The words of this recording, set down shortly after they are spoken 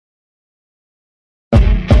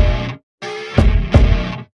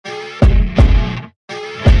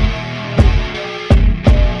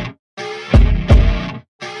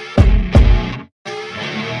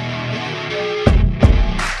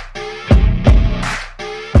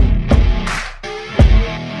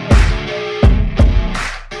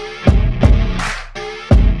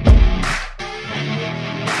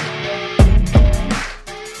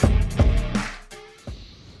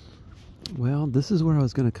this is where I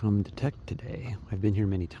was going to come detect today. I've been here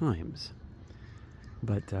many times.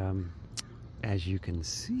 But as you can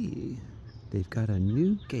see, they've got a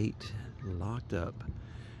new gate locked up.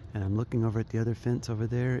 And I'm looking over at the other fence over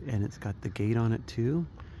there, and it's got the gate on it too.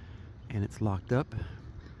 And it's locked up.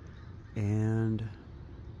 And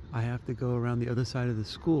I have to go around the other side of the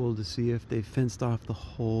school to see if they fenced off the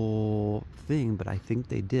whole thing, but I think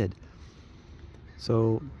they did.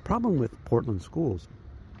 So, problem with Portland schools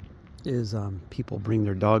is people bring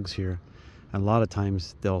their dogs here. And a lot of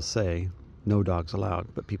times they'll say, no dogs allowed,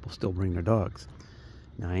 but people still bring their dogs.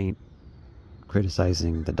 Now, I ain't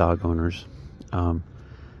criticizing the dog owners,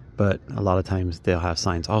 but a lot of times they'll have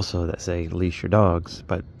signs also that say, leash your dogs,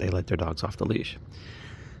 but they let their dogs off the leash.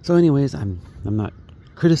 So anyways, I'm not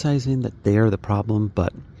criticizing that they are the problem,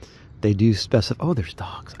 but they do specify. Oh, there's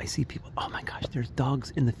dogs. I see people. Oh my gosh, there's dogs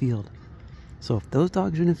in the field. So if those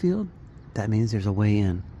dogs are in the field, that means there's a way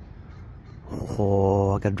in.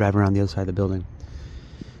 Oh, I gotta drive around the other side of the building.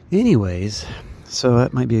 Anyways, so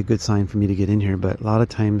that might be a good sign for me to get in here, but a lot of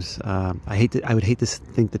times I would hate to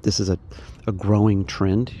think that this is a growing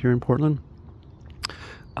trend here in Portland.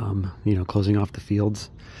 You know, closing off the fields,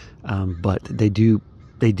 but they do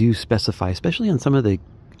specify, especially on some of the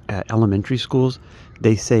elementary schools,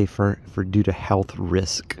 they say for due to health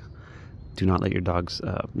risk, do not let your dogs,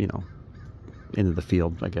 you know, into the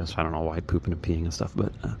field. I guess I don't know why, pooping and peeing and stuff,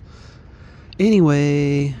 but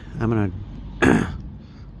anyway, I'm gonna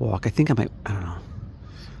walk. I think I might. I don't know.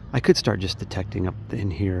 I could start just detecting up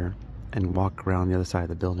in here and walk around the other side of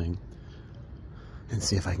the building and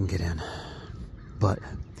see if I can get in. But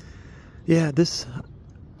yeah, this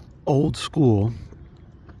old school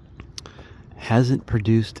hasn't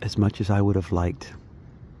produced as much as I would have liked.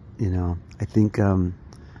 You know, I think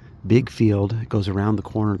big field goes around the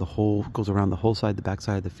corner, goes around the whole side, the back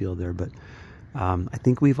side of the field there. But I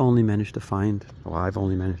think we've only managed to find, well, I've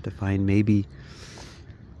only managed to find maybe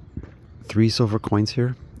 3 silver coins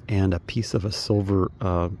here and a piece of a silver,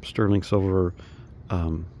 sterling silver,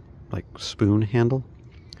 like spoon handle.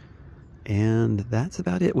 And that's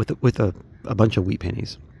about it, with a bunch of wheat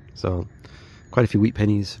pennies. So quite a few wheat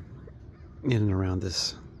pennies in and around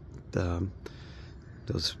those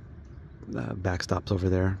backstops over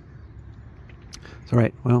there. So, all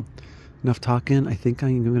right, well, enough talking. I think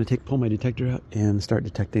I'm going to pull my detector out and start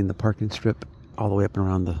detecting the parking strip all the way up and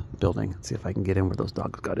around the building. See if I can get in where those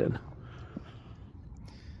dogs got in.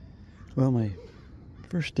 Well, my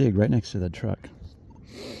first dig right next to the truck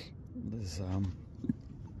is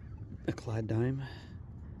a clad dime,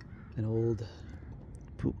 an old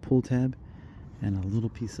pull tab, and a little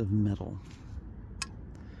piece of metal.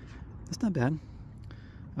 That's not bad.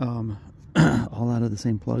 All out of the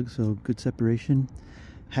same plug, so good separation.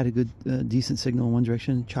 Had a good, decent signal in one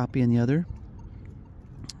direction, choppy in the other.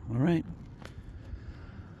 All right.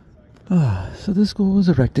 So this school was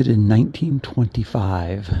erected in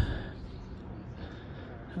 1925.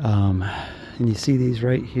 And you see these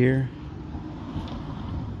right here.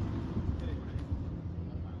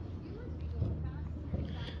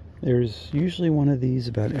 There's usually one of these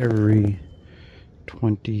about every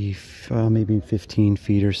 20, maybe 15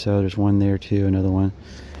 feet or so. There's one there too, another one.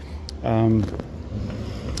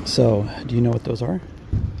 So, do you know what those are?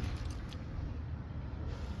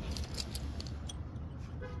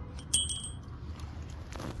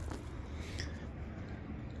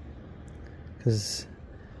 Because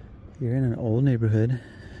you're in an old neighborhood.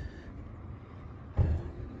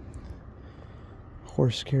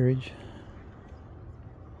 Horse carriage.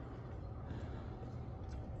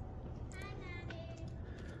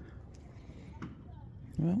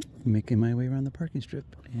 Well, making my way around the parking strip,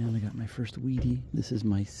 and I got my first weedy. This is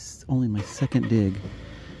only my second dig,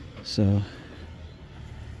 so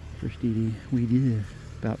first weedy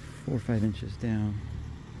about 4 or 5 inches down.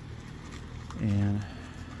 And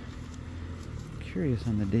curious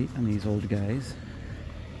on the date on these old guys.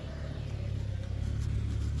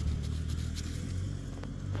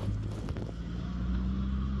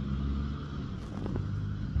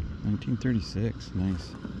 $1936,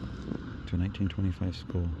 nice. To a 1925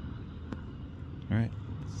 school. Alright,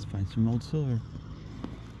 let's find some old silver.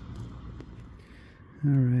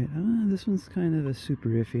 Alright, this one's kind of a super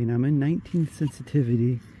iffy. Now I'm in 19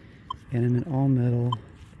 sensitivity and I'm in all metal.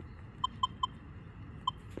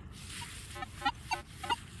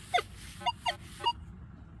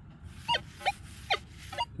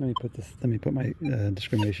 Let me put my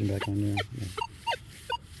discrimination back on there. Yeah.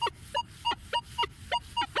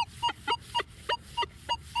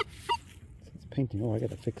 Painting. Oh, I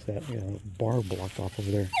gotta fix that. I got a bar blocked off over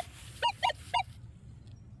there.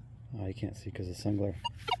 Oh, you can't see because of sun glare.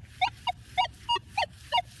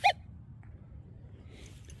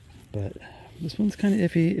 But this one's kind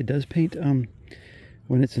of iffy. It does paint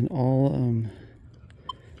when it's an all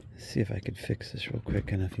let's see if I could fix this real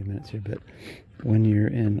quick in a few minutes here, but when you're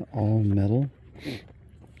in all metal,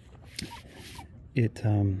 it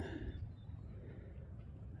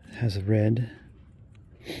has a red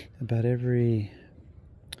about every,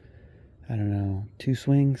 I don't know, 2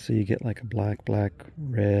 swings, so you get like a black, black,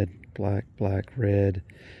 red, black, black, red.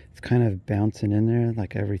 It's kind of bouncing in there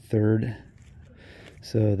like every third.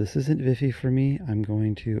 So this isn't Viffy for me. I'm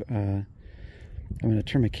going to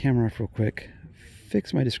turn my camera off real quick,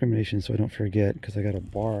 fix my discrimination so I don't forget, because I got a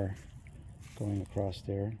bar going across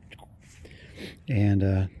there,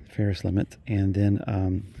 and Ferris limit, and then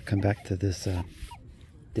come back to this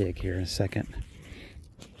dig here in a second.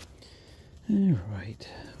 All right,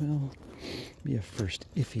 well, be a first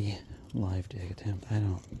iffy live dig attempt. I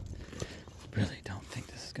really don't think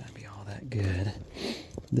this is going to be all that good.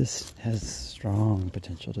 This has strong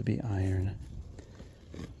potential to be iron.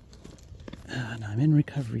 And I'm in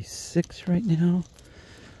recovery 6 right now.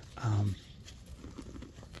 I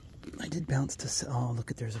did bounce to, oh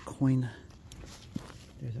look at, there's a coin.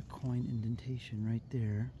 There's a coin indentation right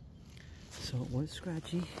there. So it was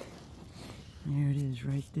scratchy. There it is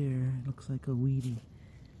right there. It looks like a weedy.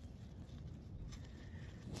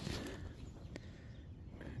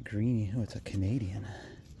 Greeny. Oh, it's a Canadian,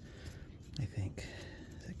 I think.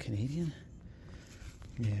 Is it Canadian?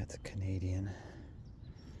 Yeah, it's a Canadian.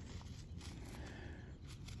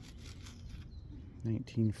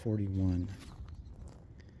 1941.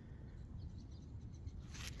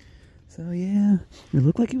 So yeah, it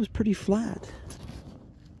looked like it was pretty flat.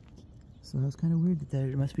 So that was kind of weird that there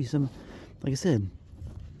must be some, like I said,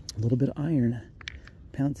 a little bit of iron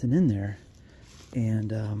pouncing in there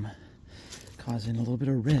and causing a little bit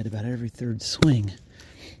of red about every third swing.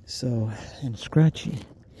 So, and scratchy.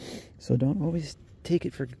 So don't always take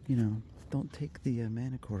it for, you know, don't take the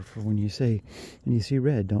Manticore for when you see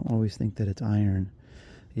red, don't always think that it's iron.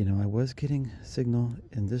 You know, I was getting signal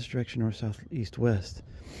in this direction, north, south, east, west,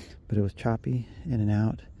 but it was choppy in and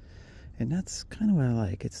out. And that's kind of what I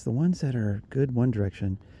like. It's the ones that are good one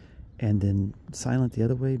direction and then silent the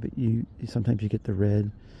other way, but sometimes you get the red,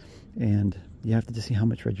 and you have to just see how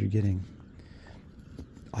much red you're getting.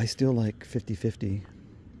 I still like 50-50.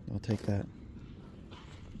 I'll take that.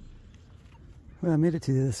 Well, I made it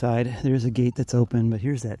to the other side. There's a gate that's open, but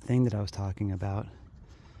here's that thing that I was talking about.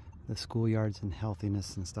 The schoolyards and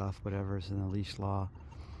healthiness and stuff, whatever is in the leash law.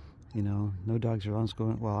 You know, no dogs are allowed in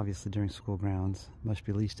school. Well, obviously during school grounds. Must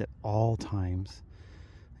be leashed at all times.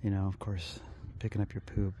 You know, of course, picking up your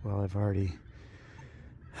poop. Well, I've already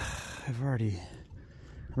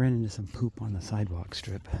ran into some poop on the sidewalk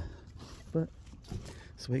strip. But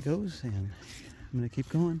that's the way it goes, and I'm going to keep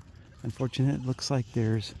going. Unfortunately, it looks like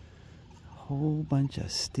there's a whole bunch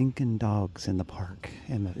of stinking dogs in the park,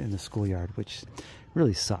 in the schoolyard, which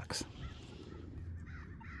really sucks.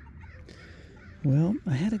 Well,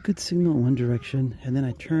 I had a good signal in one direction, and then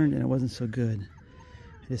I turned and it wasn't so good.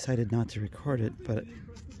 I decided not to record it, but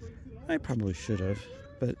I probably should have.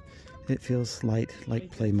 But it feels light, like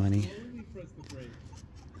play money.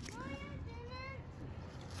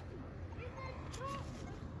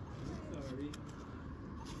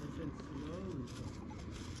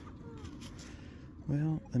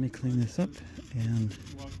 Well, let me clean this up and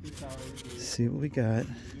see what we got.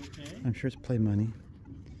 I'm sure it's play money.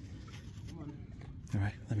 All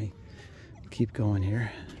right, let me keep going here.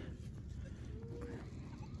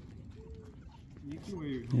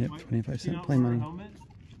 Yep, 25-cent play money.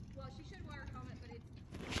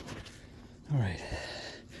 All right.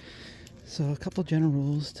 So a couple general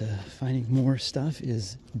rules to finding more stuff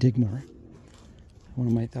is dig more.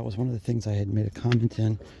 That was one of the things I had made a comment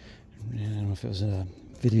in. I don't know if it was a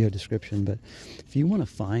video description, but if you want to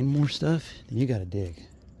find more stuff, then you got to dig.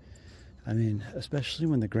 I mean, especially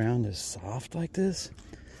when the ground is soft like this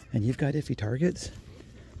and you've got iffy targets,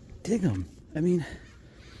 dig them. I mean,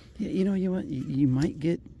 you know, you might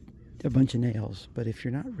get a bunch of nails, but if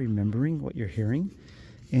you're not remembering what you're hearing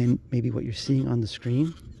and maybe what you're seeing on the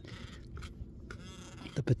screen,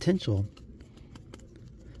 the potential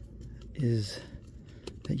is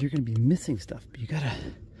that you're going to be missing stuff. But you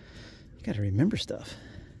gotta remember stuff.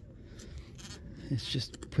 It's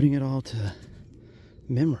just putting it all to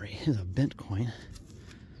memory. Is a bent coin.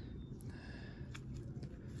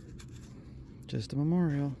 Just a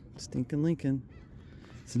memorial. Stinking Lincoln.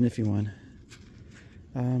 It's a nifty one.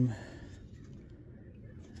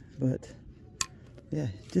 But yeah,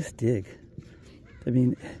 just dig. I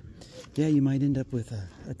mean, yeah, you might end up with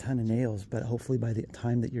a ton of nails, but hopefully by the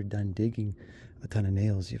time that you're done digging a ton of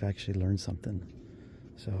nails, you've actually learned something.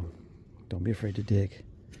 So don't be afraid to dig.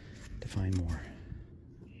 to find more.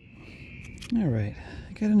 All right,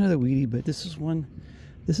 I got another weedy, but this is one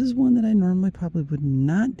that I normally probably would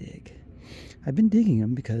not dig. I've been digging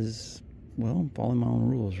them because, well, following my own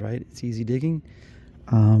rules, right? It's easy digging.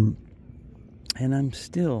 And I'm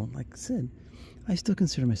still, like I said, I still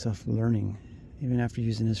consider myself learning, even after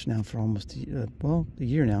using this now for almost, a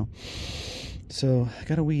year now. So I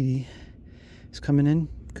got a weedy. It's coming in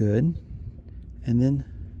good, and then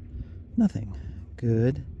nothing.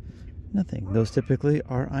 Good, nothing. Those typically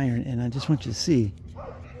are iron, and I just want you to see.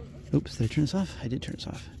 Oops, did I turn this off? I did turn this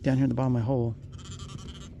off. Down here at the bottom of my hole,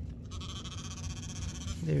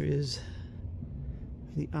 there is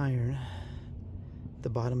the iron at the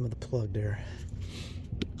bottom of the plug there.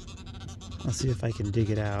 I'll see if I can dig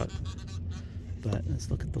it out, but let's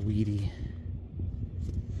look at the weedy.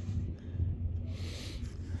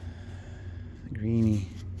 Greeny.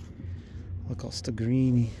 Look, all still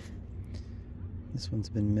greeny. This one's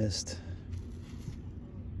been missed.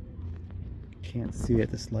 Can't see it.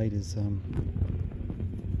 This light is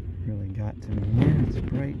really got to me. Yeah, it's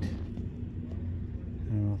bright. I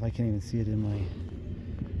don't know if I can't even see it in my.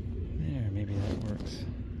 There, maybe that works.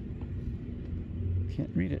 Can't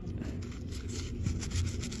read it.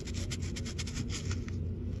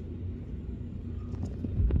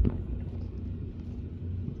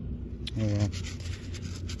 Oh well.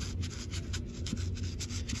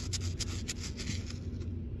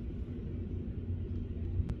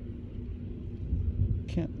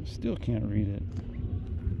 Still can't read it.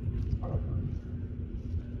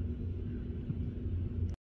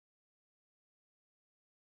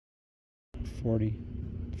 $40,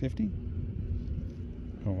 $50?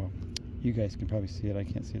 Oh well. You guys can probably see it. I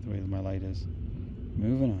can't see it the way my light is.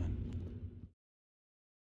 Moving on.